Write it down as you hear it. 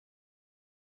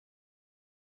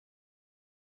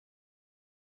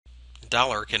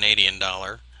Dollar Canadian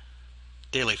dollar.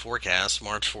 Daily forecast,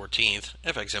 March 14th,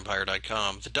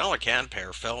 FXEmpire.com. The dollar CAD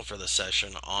pair fell for the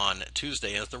session on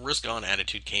Tuesday as the risk-on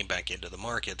attitude came back into the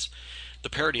markets. The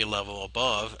parity level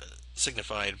above,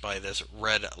 signified by this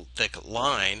red thick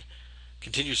line,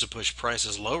 continues to push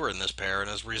prices lower in this pair, and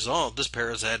as a result, this pair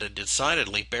has had a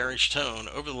decidedly bearish tone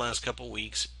over the last couple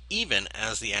weeks, even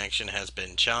as the action has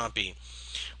been choppy.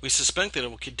 We suspect that it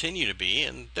will continue to be,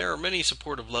 and there are many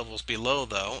supportive levels below,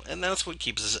 though, and that's what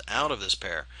keeps us out of this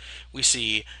pair. We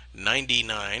see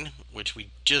 99, which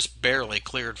we just barely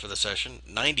cleared for the session,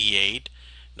 98,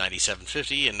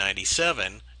 97.50, and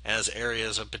 97 as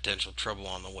areas of potential trouble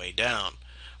on the way down.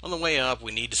 On the way up,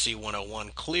 we need to see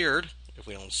 101 cleared. If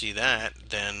we don't see that,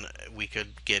 then we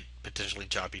could get potentially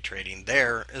choppy trading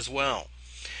there as well.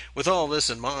 With all this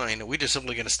in mind, we're just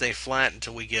simply going to stay flat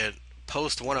until we get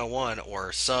post 101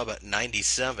 or sub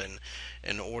 97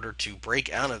 in order to break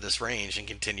out of this range and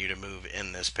continue to move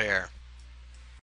in this pair.